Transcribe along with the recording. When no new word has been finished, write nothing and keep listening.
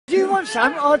want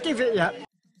some? I'll give it you.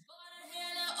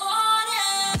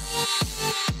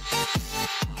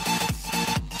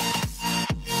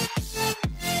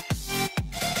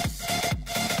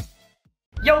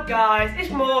 Yo guys, it's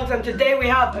Morgz and today we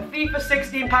have a FIFA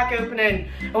 16 pack opening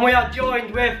and we are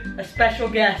joined with a special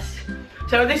guest.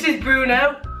 So this is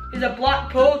Bruno, he's a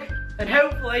black pug and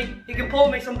hopefully he can pull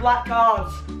me some black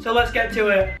cards. So let's get to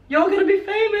it. You're gonna be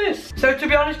famous! So to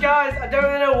be honest guys, I don't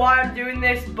really know why I'm doing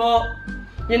this, but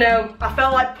you know, I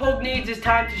felt like Pug needs his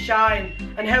time to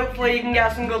shine and hopefully he can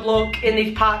get some good luck in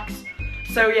these packs.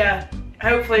 So yeah,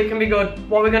 hopefully it can be good.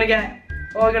 What are we gonna get?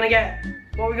 What are we gonna get?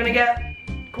 What are we gonna get?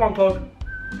 Come on Pug.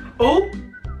 Oh!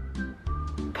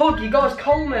 Pug, you got us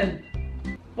Coleman.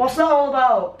 What's that all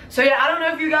about? So yeah, I don't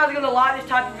know if you guys are going to like this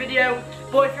type of video,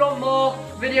 but if you want more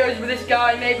videos with this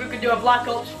guy, maybe we could do a Black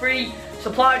Ops 3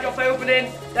 supply drop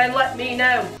opening, then let me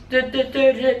know.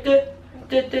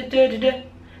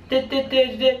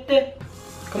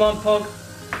 Come on, Pug.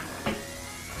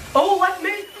 Oh, let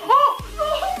me. Oh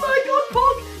my god,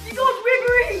 Pug! You got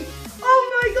Ribery! Oh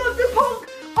my god, the Pug!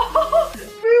 Oh,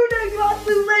 Bruno, you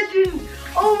absolute legend!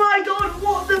 Oh my god,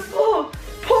 what the fuck?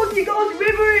 Pug, you got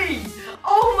Ribery!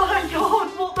 Oh my god,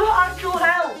 what the actual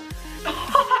hell?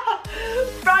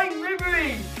 Frank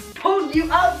Ribery! Pug,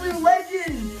 you absolute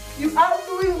legend! You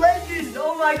absolute legend!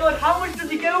 Oh my god, how much does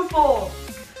he go for?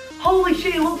 Holy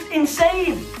shit, it looks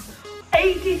insane!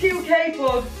 82k,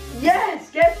 Pug! Yes,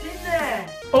 get in there!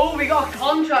 Oh, we got a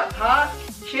contract pack.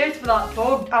 Cheers for that,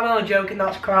 Pug. I'm only joking,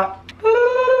 that's crap.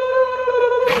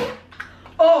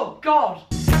 Oh god!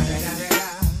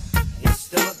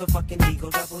 The motherfucking Eagle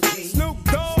Double G. Snoop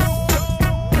Dogg.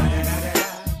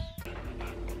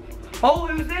 Oh,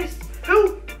 who's this?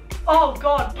 Who? Oh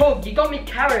god, Pug, you got me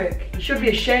Carrick. You should be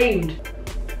ashamed.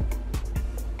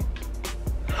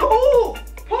 Oh,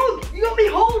 Pug, you got me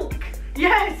Hulk.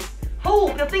 Yes,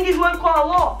 Hulk. I think he's worth quite a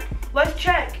lot. Let's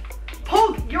check.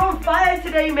 Pug, you're on fire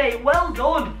today, mate. Well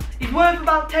done. He's worth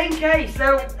about 10k,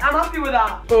 so I'm happy with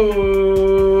that.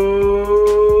 Oh.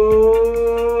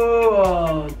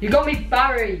 You got me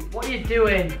Barry, what are you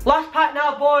doing? Last pack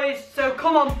now boys, so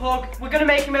come on Pug, we're gonna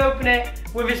make him open it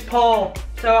with his paw.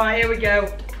 So alright, here we go.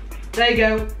 There you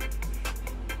go.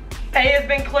 A has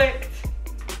been clicked.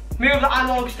 Move the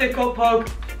analog stick up, Pug.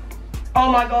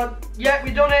 Oh my god, yeah,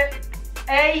 we've done it.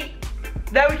 A,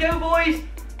 there we go boys.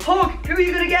 Pug, who are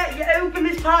you gonna get? You open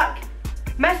this pack.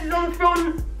 Message on the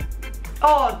front.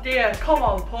 Oh dear, come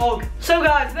on Pug. So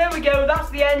guys, there we go,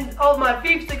 that's the end of my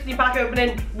FIFA 16 pack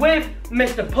opening with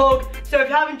Mr. Pug. So if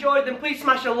you have enjoyed, then please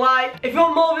smash a like. If you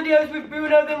want more videos with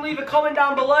Bruno, then leave a comment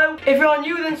down below. If you're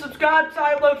new, then subscribe, so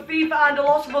I upload FIFA and a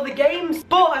lot of other games.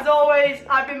 But as always,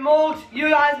 I've been Morgz, you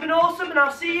guys have been awesome, and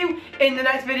I'll see you in the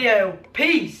next video.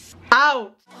 Peace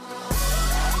out.